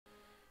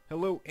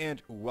Hello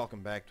and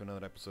welcome back to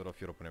another episode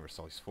of Opium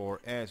Wars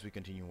 4 as we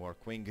continue our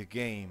Qing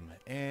game.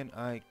 And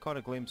I caught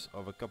a glimpse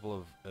of a couple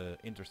of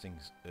interesting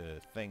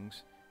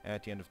things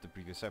at the end of the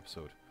previous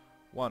episode.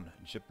 One,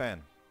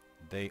 Japan.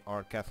 They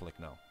are Catholic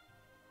now.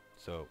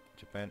 So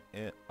Japan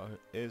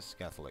is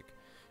Catholic.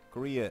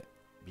 Korea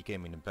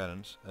became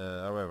independent.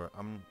 However,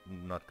 I'm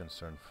not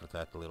concerned for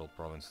that little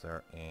province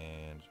there,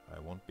 and I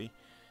won't be.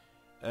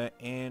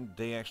 And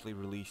they actually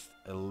released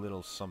a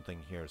little something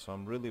here, so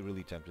I'm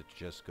really tempted to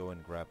just go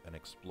and grab an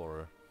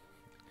explorer,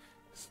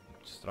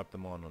 strap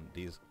them on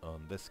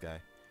this guy,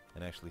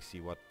 and actually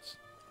see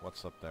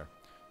what's up there.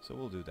 So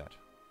we'll do that.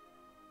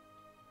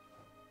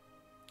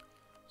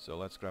 So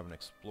let's grab an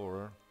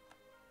explorer,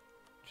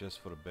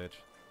 just for a bit.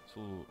 This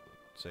will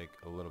take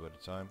a little bit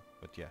of time,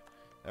 but yeah,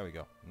 there we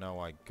go. Now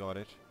I got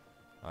it.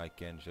 I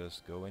can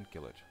just go and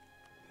kill it.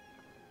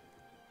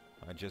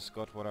 I just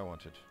got what I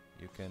wanted.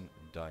 You can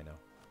die now.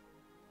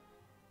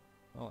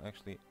 Well,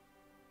 actually,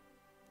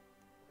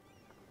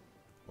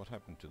 what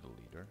happened to the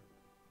leader?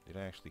 Did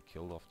I actually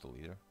kill off the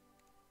leader?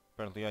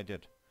 Apparently I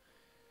did.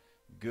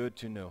 Good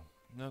to know.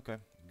 Okay,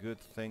 good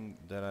thing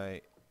that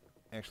I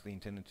actually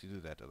intended to do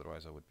that,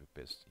 otherwise I would be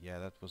pissed. Yeah,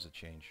 that was a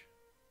change.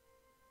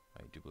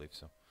 I do believe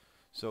so.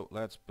 So,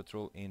 let's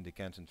patrol in the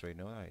Canton trade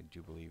node. I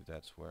do believe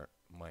that's where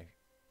my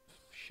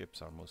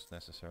ships are most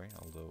necessary,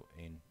 although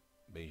in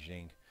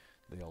Beijing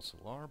they also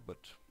are, but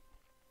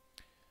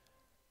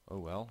oh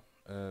well.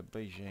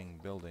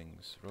 Beijing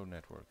buildings, road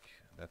network,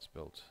 that's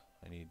built.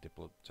 I need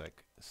Diplotech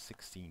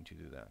 16 to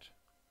do that.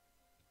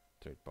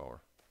 Trade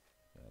power.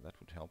 Yeah, that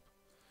would help.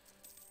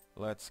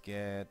 Let's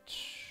get...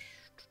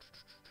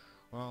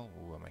 well,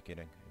 who am I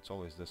kidding? It's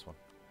always this one.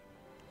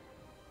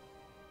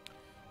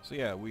 So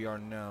yeah, we are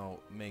now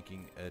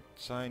making a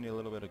tiny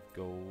little bit of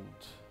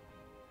gold.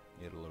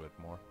 Need a little bit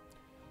more.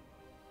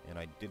 And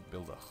I did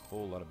build a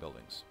whole lot of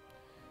buildings.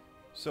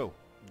 So,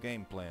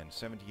 game plan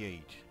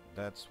 78.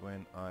 That's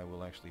when I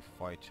will actually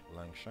fight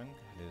Langsheng,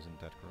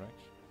 isn't that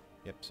correct?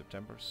 Yep,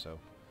 September, so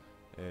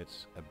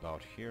it's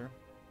about here.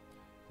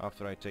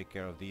 After I take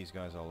care of these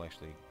guys, I'll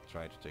actually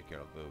try to take care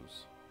of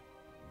those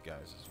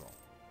guys as well.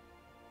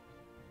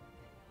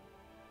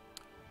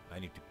 I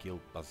need to kill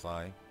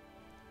Bazai.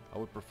 I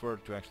would prefer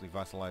to actually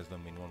vassalize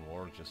them in one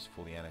war, just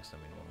fully annex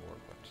them in one war,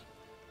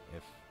 but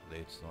if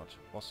it's not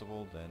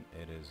possible, then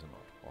it is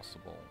not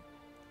possible.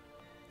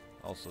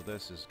 Also,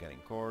 this is getting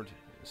cored.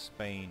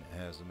 Spain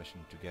has a mission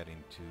to get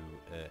into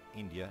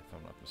India, if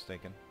I'm not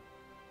mistaken.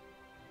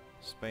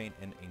 Spain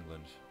and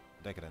England.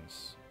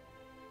 Decadence.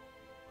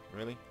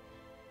 Really?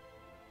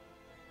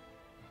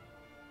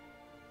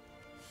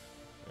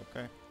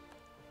 Okay.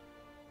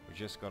 We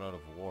just got out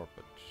of war,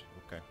 but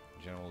okay.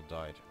 General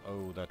died.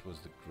 Oh, that was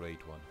the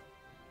great one.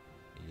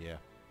 Yeah.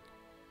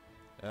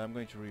 I'm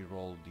going to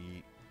re-roll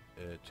the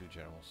two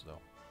generals,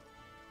 though.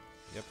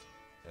 Yep.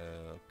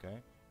 Okay.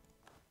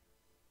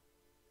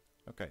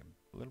 Okay,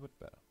 a little bit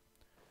better.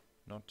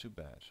 Not too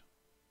bad.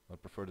 I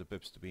prefer the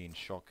pips to be in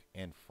shock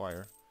and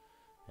fire,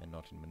 and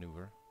not in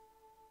maneuver.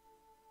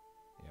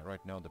 Yeah,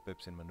 right now the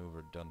pips in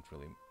maneuver don't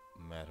really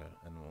matter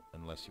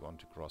unless you want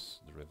to cross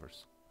the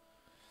rivers.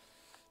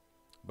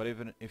 But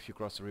even if you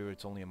cross the river,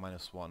 it's only a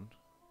 -1,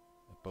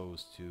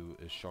 opposed to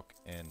a shock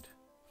and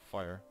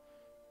fire,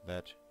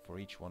 that for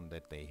each one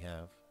that they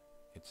have,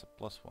 it's a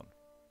 +1.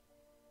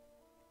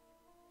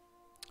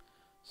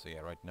 So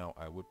yeah, right now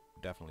I would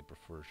definitely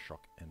prefer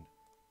shock and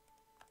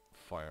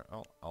fire.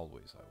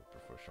 Always I would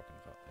prefer shock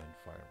and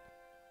fire.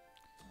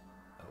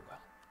 But oh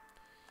well.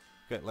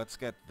 Okay, let's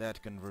get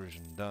that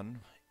conversion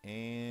done.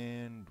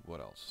 And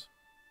what else?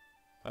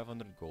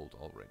 500 gold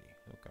already.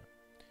 Okay.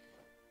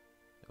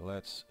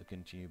 Let's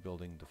continue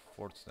building the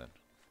forts then.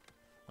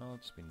 Well,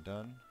 it's been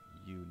done.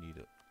 You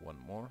need one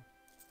more.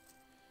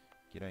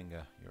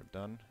 Kiranga, you're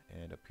done.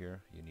 And up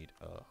here you need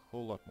a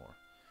whole lot more.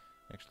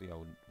 Actually, I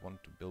would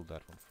want to build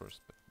that one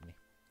first, but meh.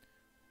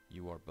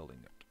 You are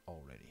building it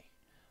already.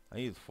 I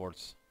need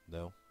forts,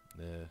 though,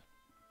 to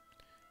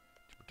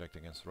protect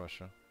against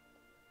Russia.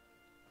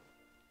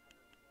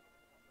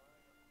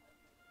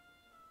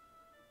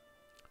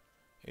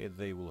 Hey,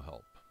 they will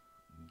help.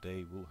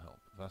 They will help.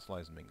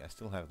 Vassalize Ming. I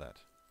still have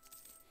that.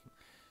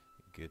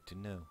 Good to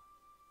know.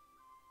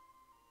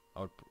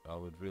 I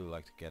would really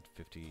like to get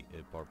 50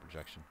 power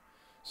projection.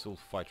 So we'll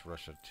fight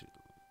Russia too.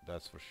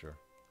 That's for sure.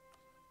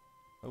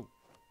 Oh,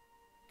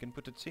 can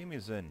put the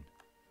Timis in.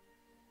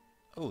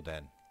 Oh,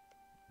 then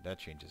that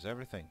changes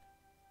everything.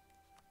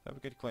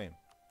 Fabricate claim.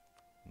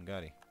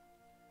 Ngari.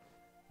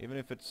 Even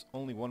if it's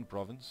only one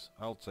province,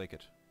 I'll take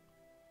it.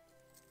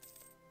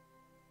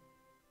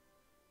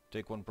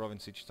 Take one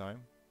province each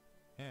time.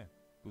 Yeah,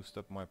 boost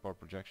up my power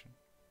projection.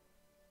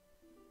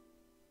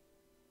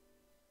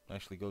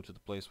 Actually go to the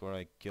place where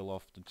I kill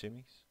off the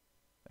Timis.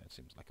 That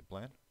seems like a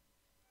plan.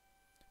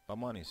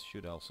 Bamanis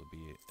should also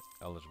be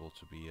eligible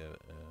to be a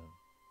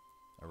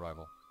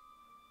rival.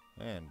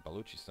 And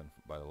Baluchistan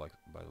by the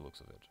looks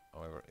of it.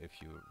 However,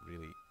 if you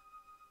really...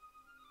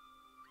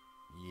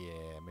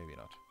 yeah, maybe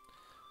not.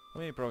 How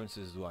many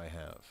provinces do I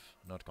have?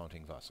 Not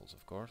counting vassals,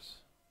 of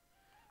course.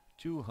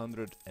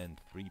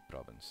 203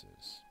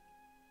 provinces.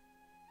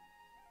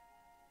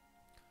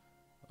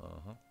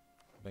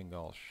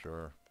 Bengal,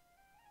 sure.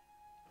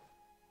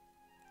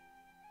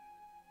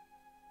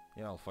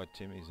 Yeah, I'll fight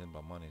Timmy's and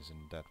Bahmanis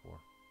in that war.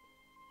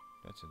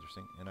 That's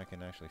interesting. And I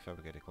can actually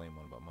fabricate a claim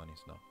on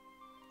Bahmanis now.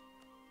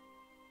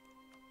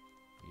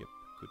 Yep,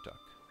 good talk.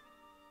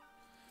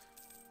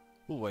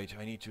 We'll wait.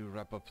 I need to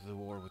wrap up the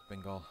war with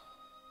Bengal.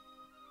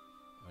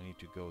 I need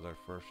to go there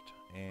first.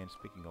 And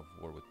speaking of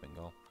war with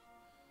Bengal,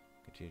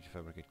 continue to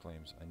fabricate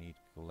claims. I need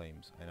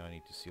claims, and I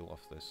need to seal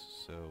off this.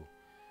 So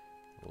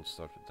we'll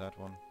start with that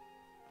one.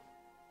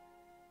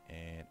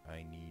 And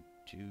I need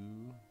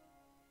to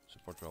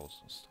support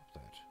rolls. Stop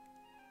that.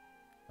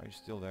 Are you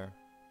still there?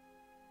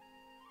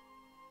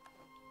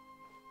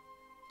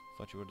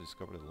 Thought you would have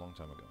discovered it a long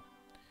time ago.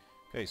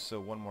 Okay, so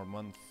one more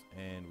month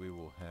and we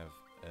will have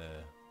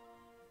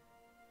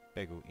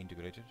Pegu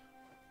integrated.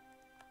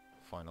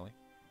 Finally.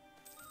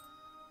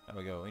 There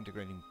we go,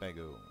 integrating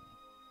Pegu.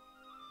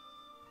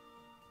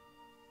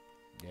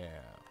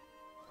 Yeah.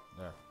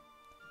 There.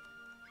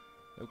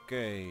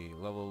 Okay,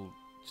 level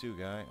 2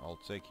 guy, I'll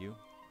take you.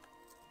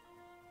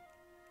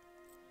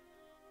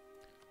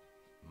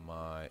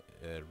 My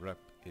rep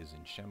is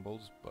in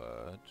shambles,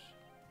 but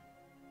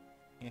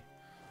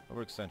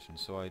overextension,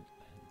 so I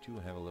do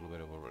have a little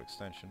bit of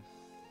overextension.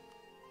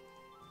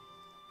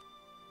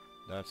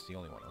 That's the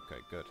only one.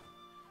 Okay,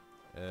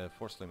 good.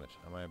 Force limit.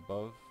 Am I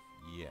above?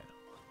 Yeah.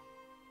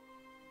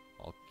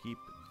 I'll keep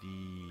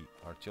the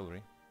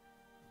artillery.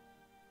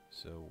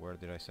 So where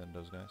did I send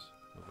those guys?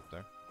 Move up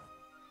there.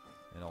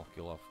 And I'll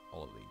kill off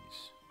all of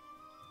these.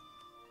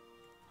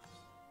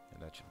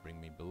 And that should bring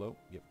me below.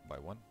 Yep, by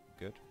 1.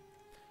 Good.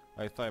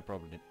 Thai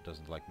probably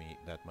doesn't like me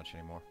that much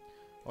anymore.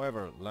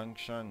 However,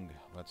 Langshang,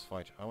 let's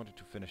fight. I wanted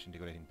to finish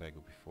integrating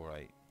Pegu before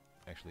I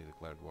actually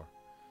declared war.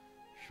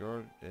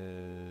 Sure,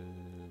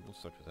 we'll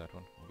start with that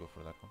one. We'll go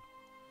for that one.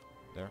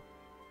 There.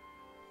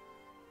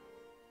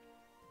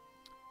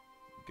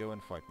 Go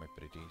and fight, my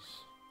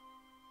pretties.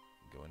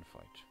 Go and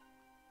fight.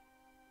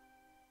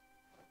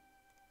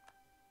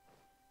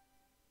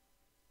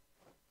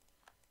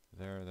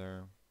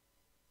 There.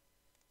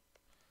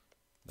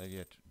 Not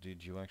yet.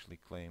 Did you actually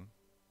claim?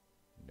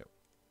 No.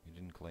 You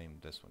didn't claim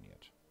this one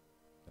yet.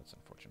 That's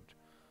unfortunate.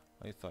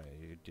 Ayutthaya,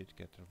 you did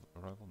get a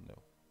rival? No.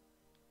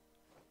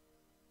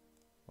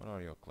 What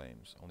are your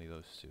claims? Only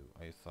those 2.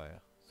 Ayutthaya,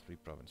 3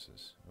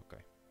 provinces.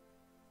 Okay.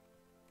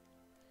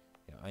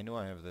 Yeah, I know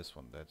I have this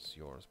one. That's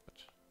yours, but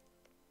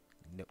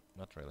no,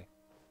 not really.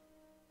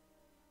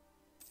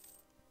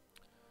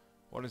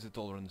 What is the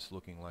tolerance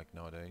looking like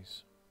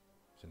nowadays?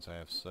 Since I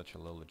have such a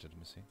low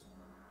legitimacy.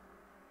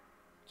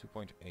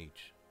 2.8.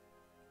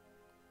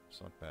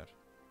 It's not bad.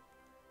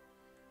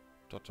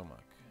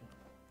 Totomak.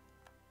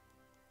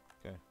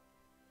 Okay.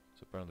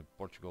 So apparently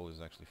Portugal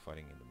is actually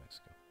fighting into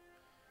Mexico.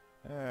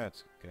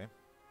 That's okay.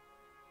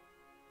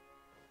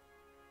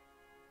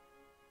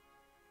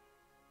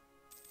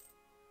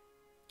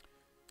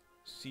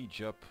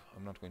 Siege up.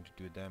 I'm not going to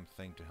do a damn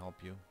thing to help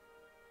you.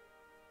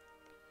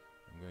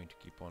 I'm going to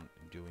keep on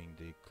doing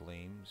the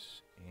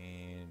claims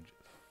and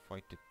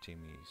fight the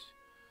Timmies.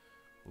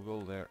 We'll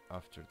go there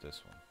after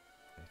this one,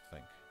 I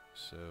think.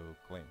 So,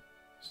 claim.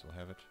 Still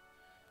have it.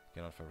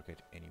 Cannot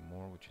fabricate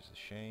anymore, which is a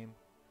shame.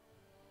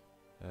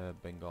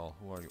 Bengal,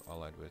 who are you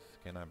allied with?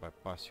 Can I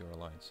bypass your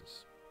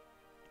alliances?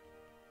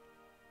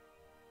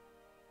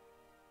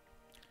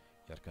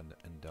 Yarkand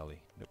and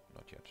Delhi. Nope,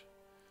 not yet.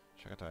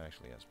 Chagatai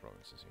actually has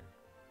provinces here.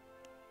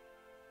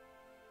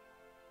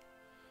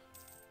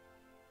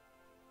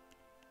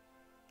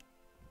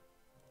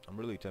 I'm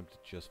really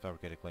tempted to just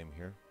fabricate a claim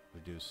here.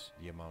 Reduce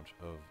the amount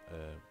of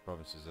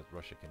provinces that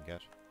Russia can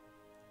get.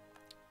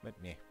 But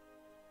meh.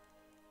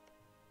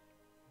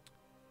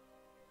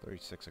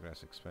 36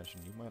 aggressive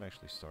expansion. You might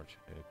actually start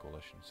a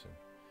coalition soon.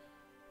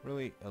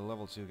 Really, a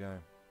level 2 guy.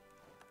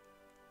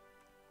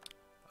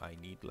 I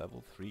need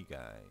level 3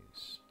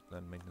 guys.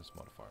 Land maintenance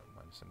modifier,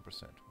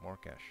 -10%. More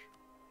cash.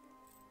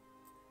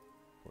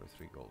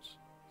 43 goals.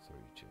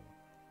 32.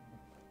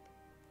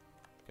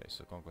 Okay,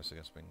 so conquest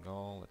against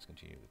Bengal. Let's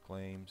continue the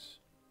claims.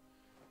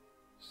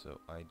 So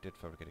I did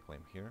fabricate a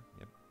claim here.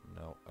 Yep.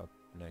 Now up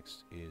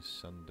next is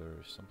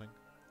Sunder something.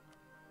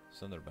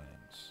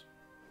 Sunderbands.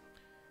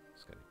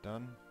 Let's get it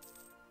done.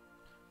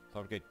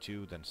 Fabricate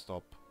 2, then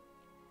stop.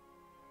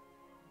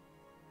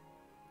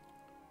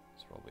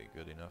 It's probably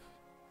good enough.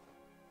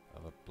 I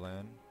have a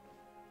plan.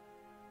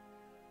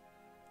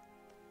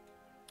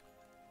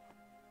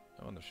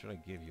 I wonder, should I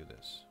give you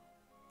this?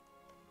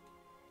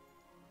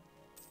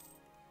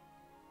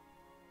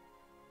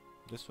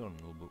 This one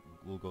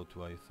will go to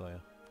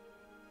Ayutthaya.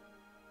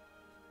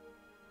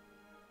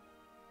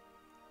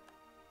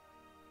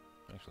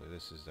 Actually,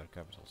 this is their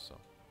capital, so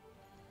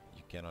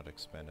you cannot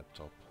expand up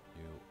top.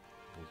 You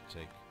will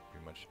take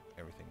pretty much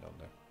everything down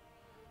there.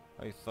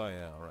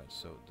 Ayutthaya, alright,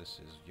 so this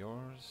is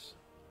yours.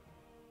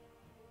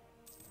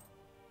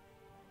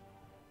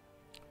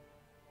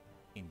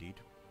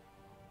 Indeed.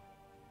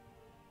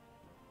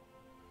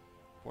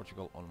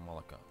 Portugal on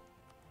Malacca.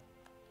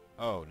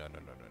 Oh, no.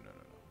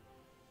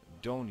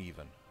 Don't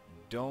even.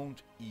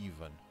 Don't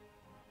even.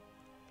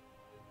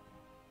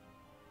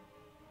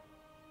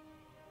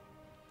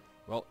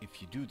 Well,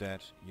 if you do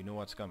that, you know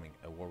what's coming.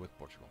 A war with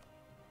Portugal.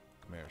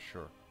 Come here,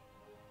 sure.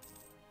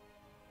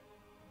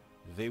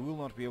 They will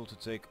not be able to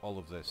take all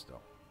of this,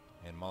 though.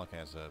 And Malacca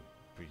has a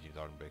pretty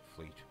darn big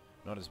fleet.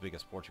 Not as big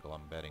as Portugal,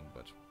 I'm betting,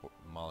 but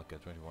Malacca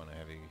 21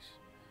 heavies.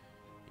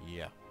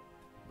 Yeah.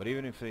 But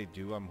even if they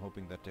do, I'm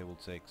hoping that they will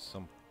take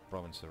some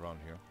province around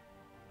here.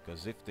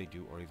 Because if they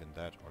do, or even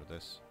that, or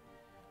this.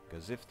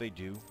 Because if they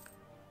do,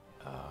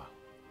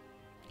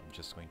 I'm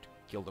just going to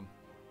kill them.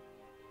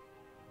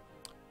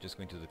 Just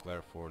going to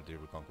declare for the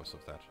reconquest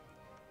of that.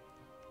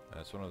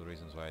 That's one of the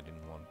reasons why I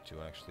didn't want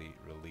to actually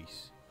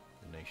release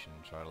the nation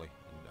entirely.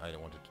 And I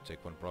wanted to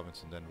take one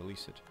province and then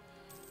release it.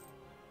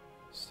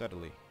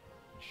 Steadily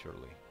and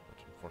surely. But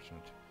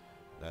unfortunately,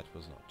 that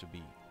was not to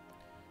be.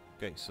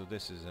 Okay, so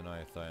this is an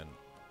Iathian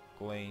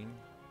claim.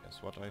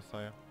 Guess what,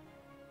 Iathia?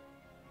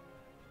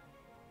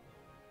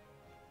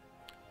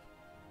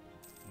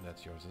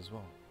 That's yours as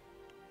well.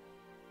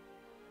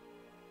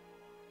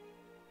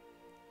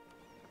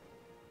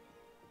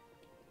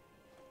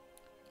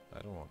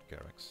 I don't want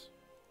Garrix.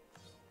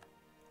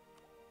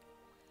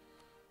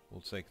 We'll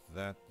take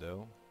that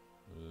though.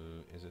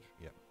 Is it?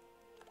 Yeah.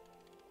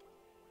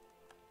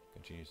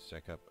 Continue to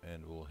stack up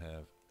and we'll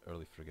have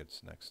early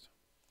frigates next.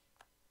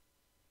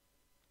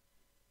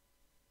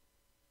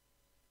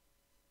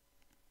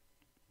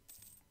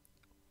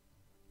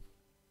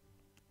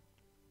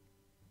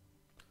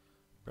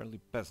 Apparently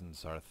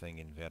peasants are a thing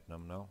in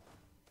Vietnam now.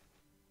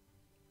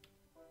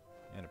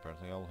 And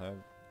apparently I'll have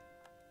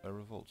a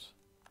revolt.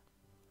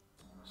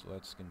 So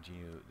let's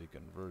continue the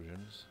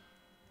conversions.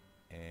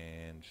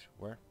 And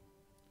where?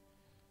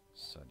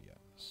 Sadia.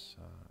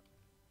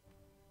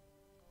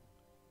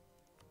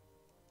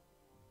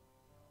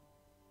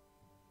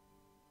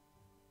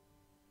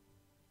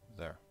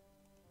 There.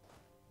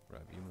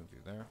 Grab you, move you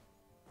there.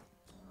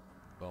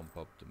 Bump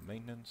up the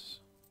maintenance.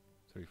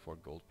 34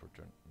 gold per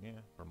turn.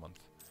 Yeah, per month.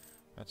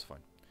 That's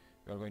fine.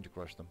 We are going to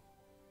crush them.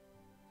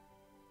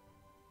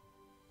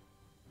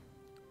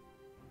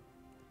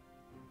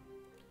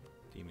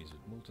 Team is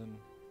at Moulton.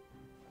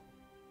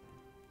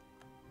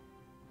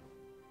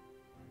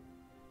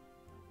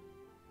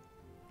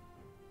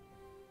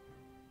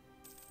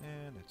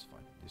 And that's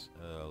fine. This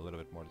a little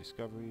bit more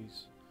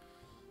discoveries.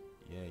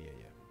 Yeah.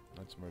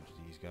 Let's merge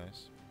these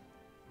guys.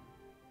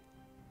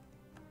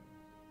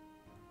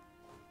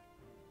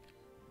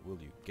 Will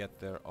you get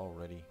there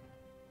already?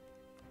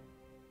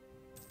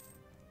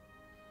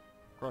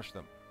 Crush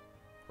them.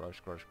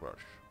 Crush.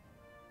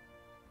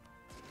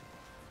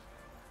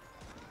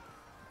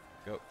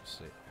 Go.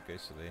 Okay,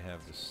 so they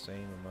have the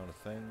same amount of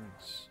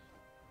things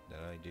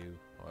that I do,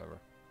 however,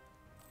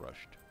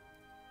 crushed.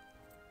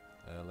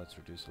 Let's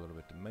reduce a little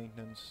bit the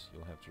maintenance.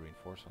 You'll have to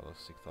reinforce. I'll have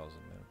 6,000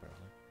 men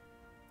apparently.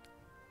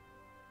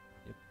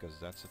 Yep, because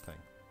that's a thing.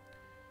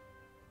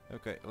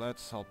 Okay,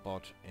 let's help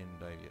out in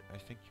Davia. I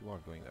think you are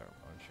going there,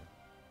 aren't you?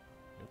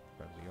 Yep,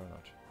 apparently you're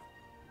not.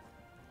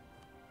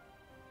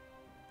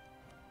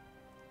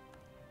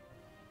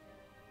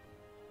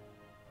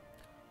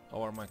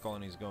 How are my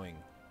colonies going?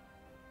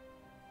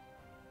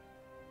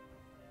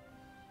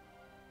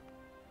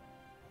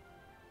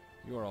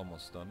 You are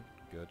almost done.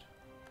 Good.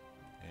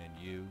 And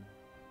you...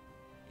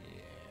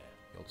 yeah,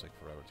 you'll take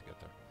forever to get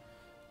there.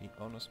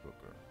 The honest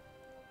broker.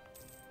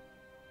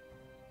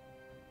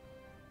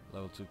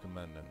 Level 2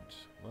 commandant.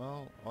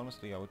 Well,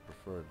 honestly I would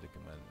prefer the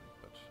commandant,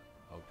 but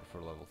I would prefer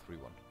level 3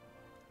 one.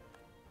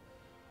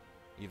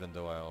 Even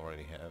though I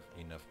already have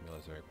enough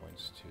military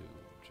points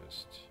to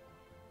just...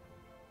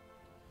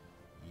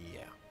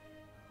 yeah.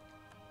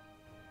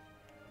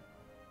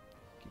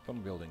 Keep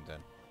on building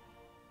then.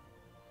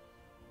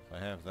 If I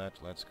have that,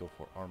 let's go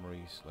for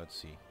armories. Let's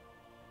see.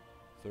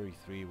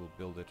 33, we'll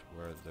build it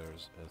where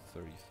there's a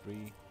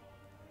 33.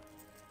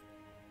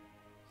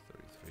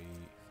 33.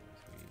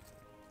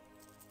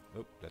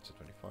 Oh, that's a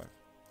 25.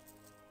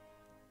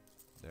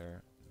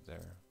 There.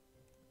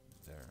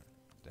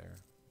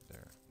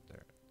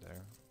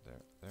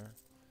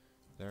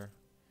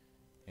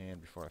 And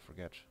before I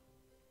forget,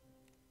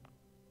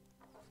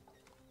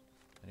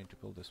 I need to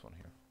build this one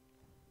here.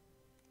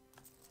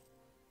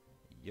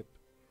 Yep.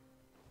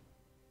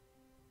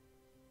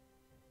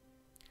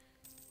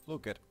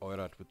 Look at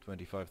Oirat with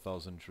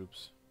 25,000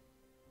 troops.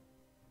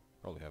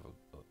 Probably have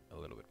a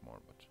little bit more,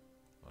 but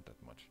not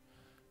that much.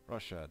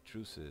 Russia,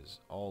 truces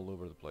all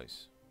over the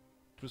place.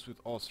 Truce with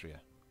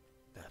Austria.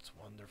 That's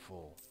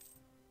wonderful.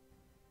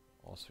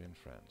 Austria and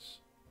France.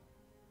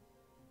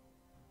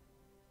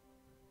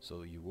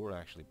 So you were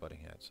actually butting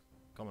heads.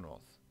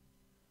 Commonwealth.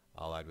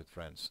 Allied with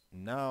France.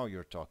 Now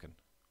you're talking.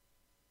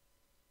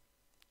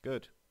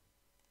 Good.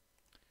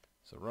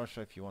 So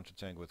Russia, if you want to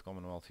tangle with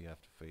Commonwealth, you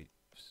have to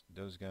face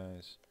those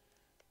guys.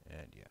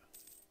 And yeah.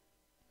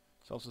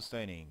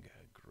 Self-sustaining.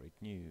 Great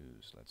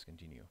news. Let's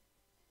continue.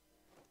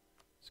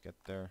 Let's get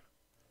there.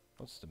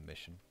 What's the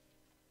mission?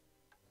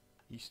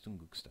 East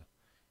Tunguska.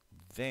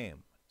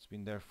 Damn! It's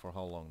been there for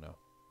how long now?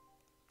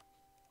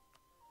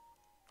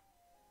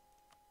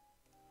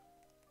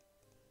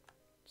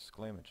 Let's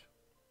claim it.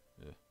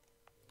 Ugh.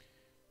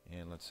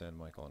 And let's send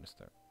my colonist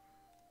there.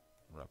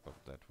 Wrap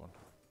up that one.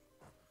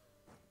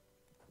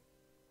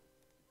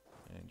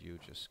 And you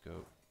just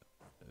go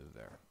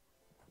there.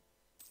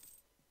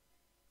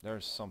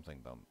 There's something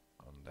done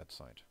on that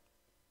side.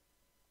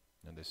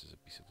 And this is a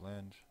piece of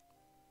land.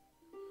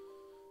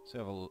 So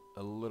I have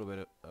a little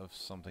bit of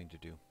something to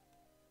do.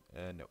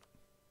 No.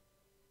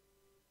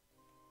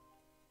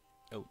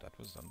 Oh, that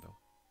was done though.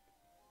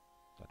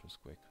 That was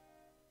quick.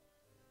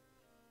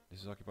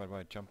 This is occupied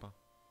by Champa.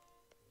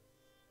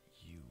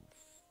 You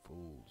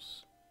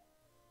fools.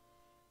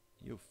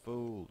 You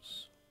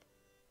fools.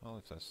 Well,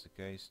 if that's the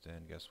case,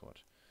 then guess what?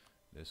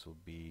 This will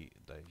be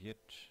Daviet.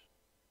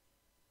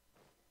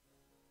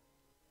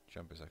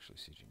 Champa is actually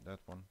sieging that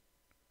one.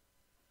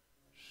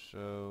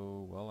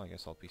 So, well, I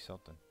guess I'll peace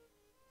out then.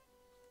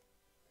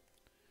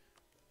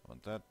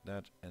 Want that,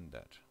 that, and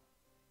that.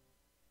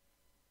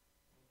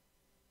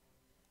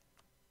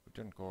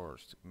 Return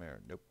cores to Khmer.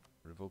 Nope.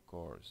 Revoke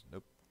cores.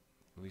 Nope.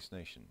 Release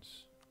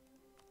nations.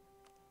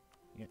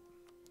 Yeah.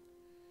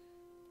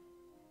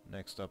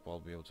 Next up, I'll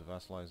be able to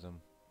vassalize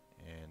them,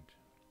 and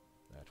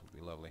that will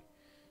be lovely.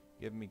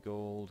 Give me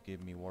gold,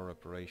 give me war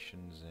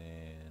reparations,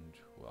 and,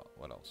 well,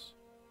 what else?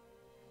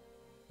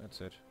 That's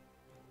it.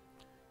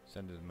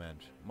 Send a demand.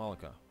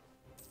 Malacca.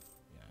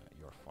 Yeah,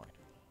 you're fine.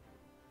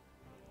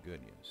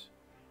 Good news.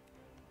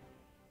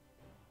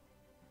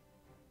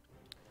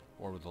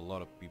 War with a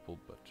lot of people,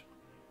 but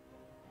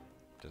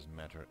it doesn't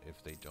matter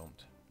if they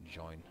don't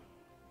join,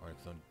 or if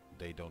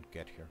they don't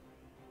get here,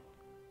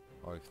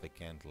 or if they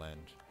can't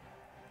land.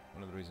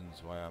 One of the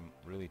reasons why I'm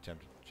really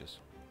tempted to just...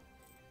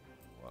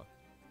 Well,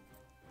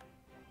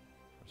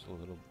 there's a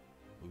little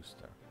boost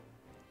there.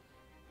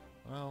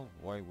 Well,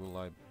 why will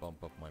I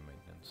bump up my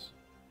maintenance?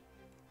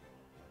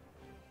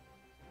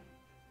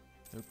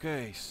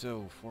 Okay,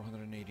 so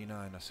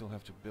 489. I still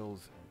have to build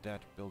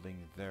that building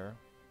there.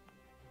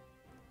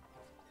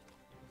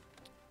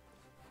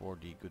 For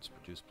the goods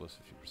produced plus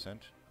 50%.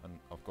 And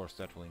of course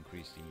that will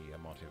increase the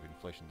amount of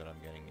inflation that I'm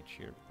getting each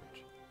year,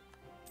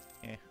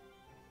 but... eh.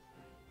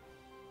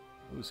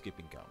 Who's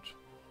keeping count?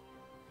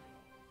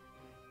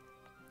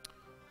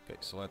 Okay,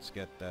 so let's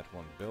get that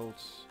one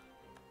built.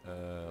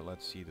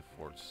 Let's see the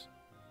forts.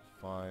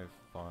 5,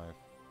 5.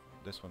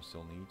 This one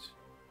still needs.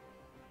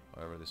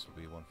 However, this will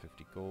be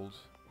 150 gold.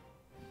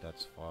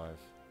 That's 5.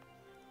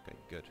 Okay,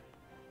 good.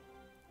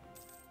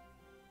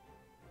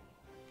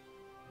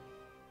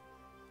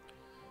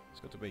 Let's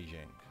go to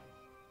Beijing.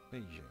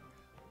 Beijing.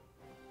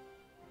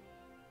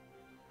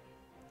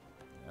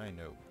 I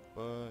know,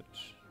 but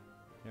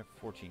you have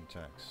 14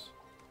 tax.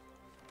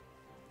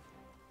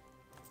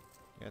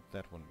 Get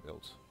that one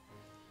built.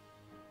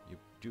 You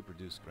do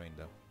produce grain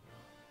though.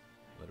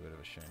 A little bit of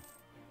a shame.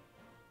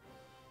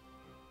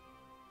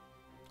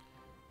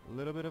 A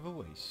little bit of a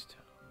waste.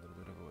 A little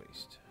bit of a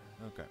waste.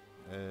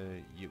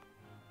 Okay. You.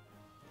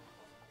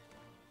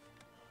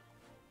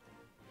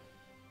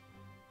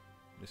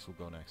 This will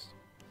go next.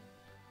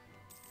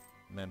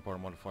 Manpower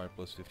modifier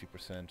plus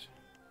 50%.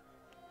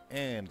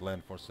 And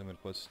land force limit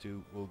plus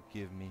 2 will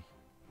give me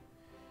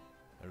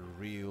a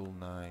real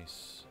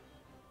nice...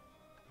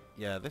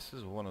 Yeah, this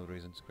is one of the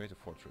reasons. Create a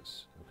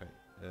fortress. Okay.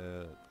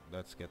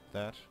 Let's get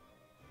that.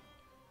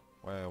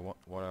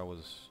 What I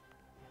was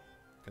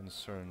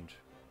concerned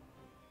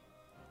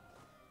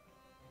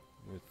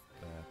with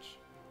that...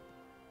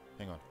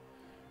 Hang on.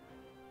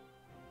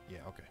 Yeah,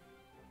 okay.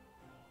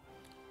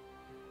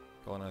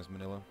 Colonize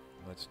Manila.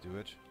 Let's do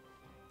it.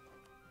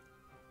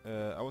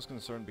 I was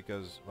concerned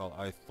because, well,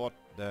 I thought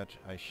that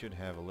I should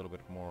have a little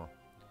bit more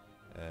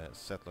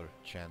settler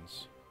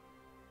chance.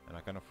 And I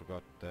kind of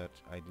forgot that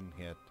I didn't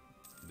get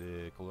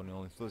the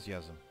colonial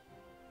enthusiasm.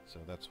 So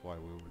that's why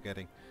we were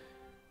getting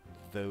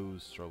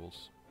those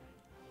troubles.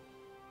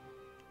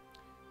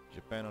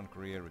 Japan on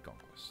Korea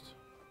reconquest.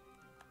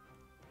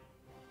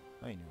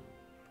 I knew.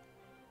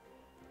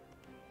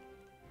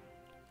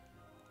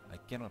 I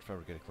cannot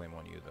fabricate a claim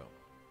on you though.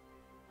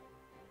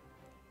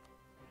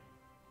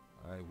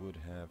 I would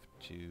have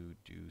to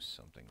do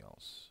something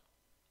else.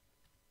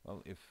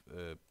 Well, if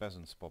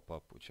peasants pop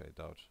up, which I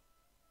doubt,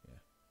 yeah,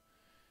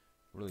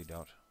 really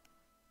doubt,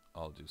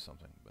 I'll do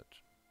something, but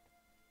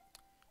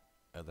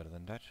other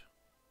than that,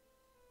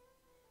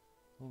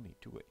 we'll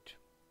need to wait.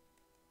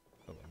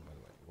 Oh, and by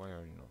the way, why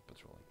are you not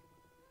patrolling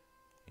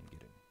in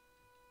Gideon?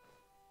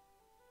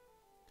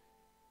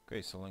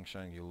 Okay, so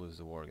Langshan, you lose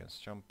the war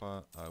against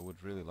Champa. I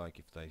would really like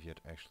if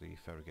Daviet actually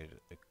fabricated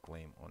a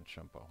claim on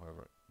Champa,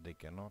 however, they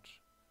cannot.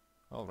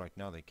 Well, right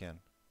now they can.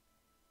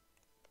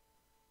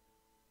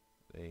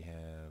 They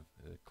have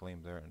a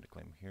claim there and a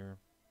claim here.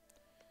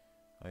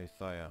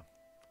 Ayutthaya.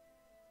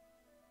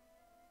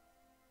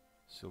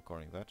 Still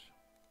calling that.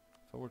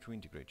 If I were to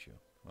integrate you,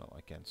 well,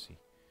 I can't see.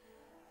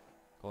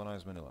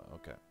 Colonize Manila,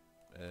 okay.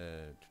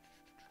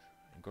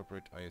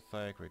 Incorporate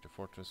Ayutthaya, create a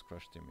fortress,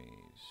 crush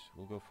Timis.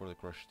 We'll go for the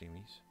crush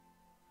Timis,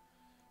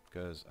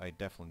 because I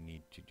definitely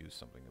need to do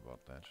something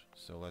about that.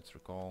 So let's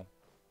recall.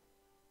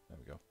 There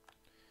we go.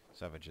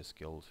 Savage is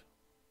killed.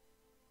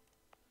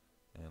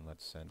 And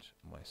let's send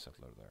my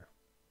settler there.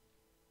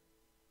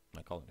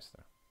 My colonists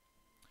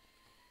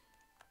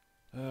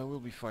there. We'll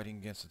be fighting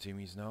against the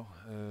Timis now.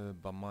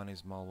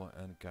 Bamanis, Malwa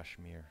and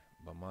Kashmir.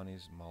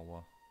 Bamanis,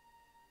 Malwa,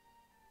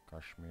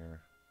 Kashmir,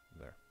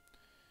 there.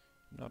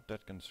 Not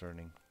that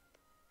concerning.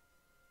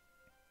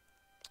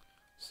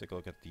 Let's take a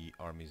look at the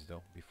armies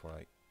though, before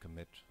I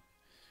commit.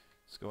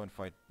 Let's go and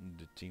fight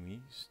the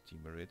Timis.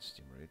 Timurids.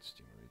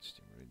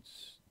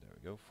 There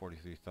we go.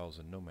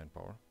 43,000 no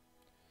manpower.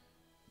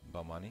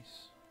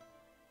 Bamanis.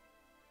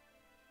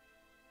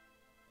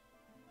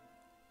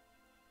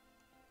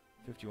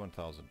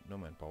 51,000 no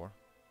manpower.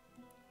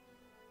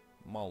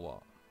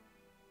 Malwa.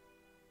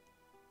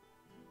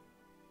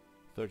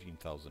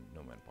 13,000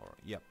 no manpower.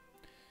 Yep.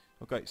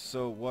 Okay,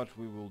 so what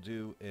we will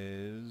do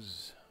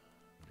is,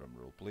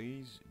 drumroll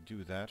please,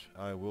 do that.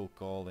 I will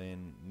call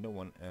in no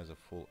one as a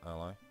full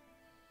ally.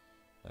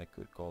 I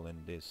could call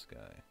in this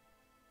guy.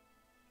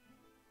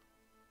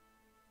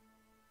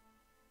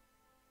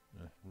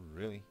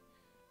 Really?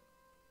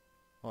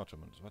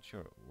 Ottomans, what's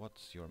your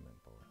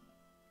manpower?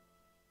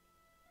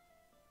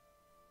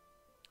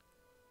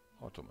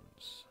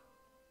 Ottomans.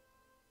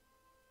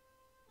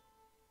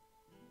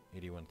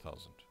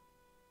 81,000.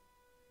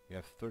 You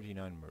have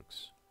 39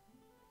 mercs.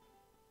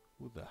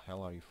 Who the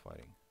hell are you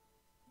fighting?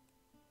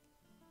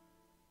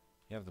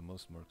 You have the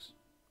most mercs.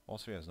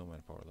 Austria has no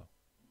manpower though.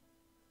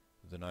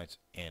 The Knights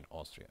and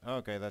Austria.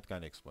 Okay, that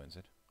kinda explains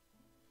it.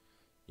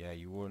 Yeah,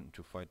 you weren't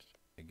to fight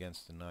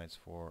against the Knights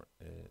for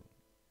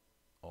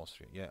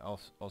Austria. Yeah,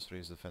 Austria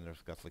is the defender of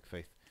the Catholic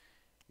faith.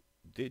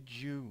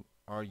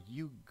 Are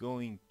you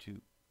going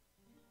to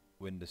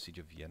win the siege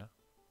of Vienna?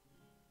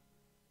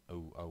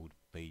 Oh, I would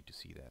pay to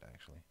see that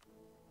actually.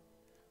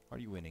 Are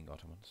you winning,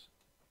 Ottomans?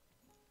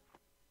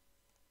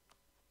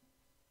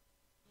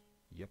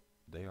 Yep,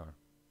 they are.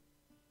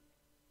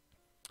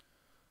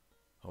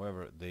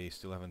 However, they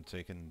still haven't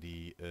taken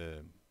the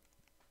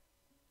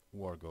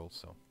war goal,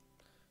 so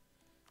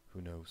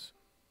who knows.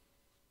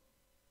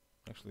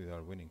 Actually, they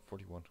are winning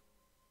 41.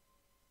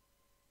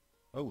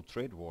 Oh,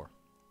 trade war.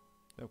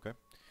 Okay,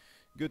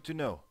 good to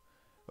know.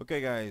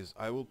 Okay guys,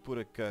 I will put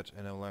a cut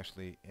and I will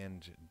actually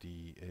end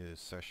the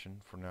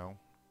session for now.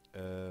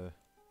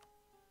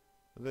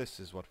 This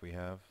is what we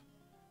have.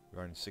 We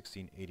are in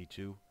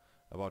 1682,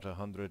 about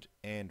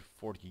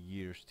 140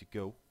 years to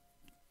go.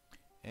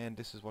 And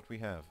this is what we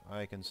have.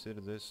 I consider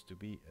this to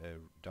be a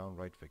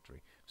downright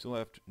victory.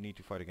 Still need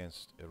to fight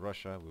against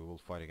Russia. We will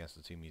fight against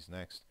the Timis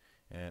next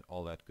and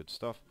all that good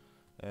stuff.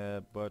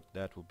 But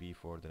that will be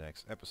for the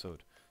next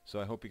episode. So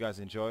I hope you guys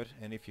enjoyed,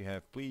 and if you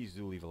have, please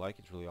do leave a like.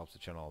 It really helps the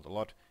channel out a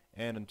lot.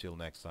 And until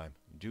next time,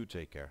 do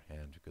take care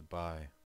and goodbye.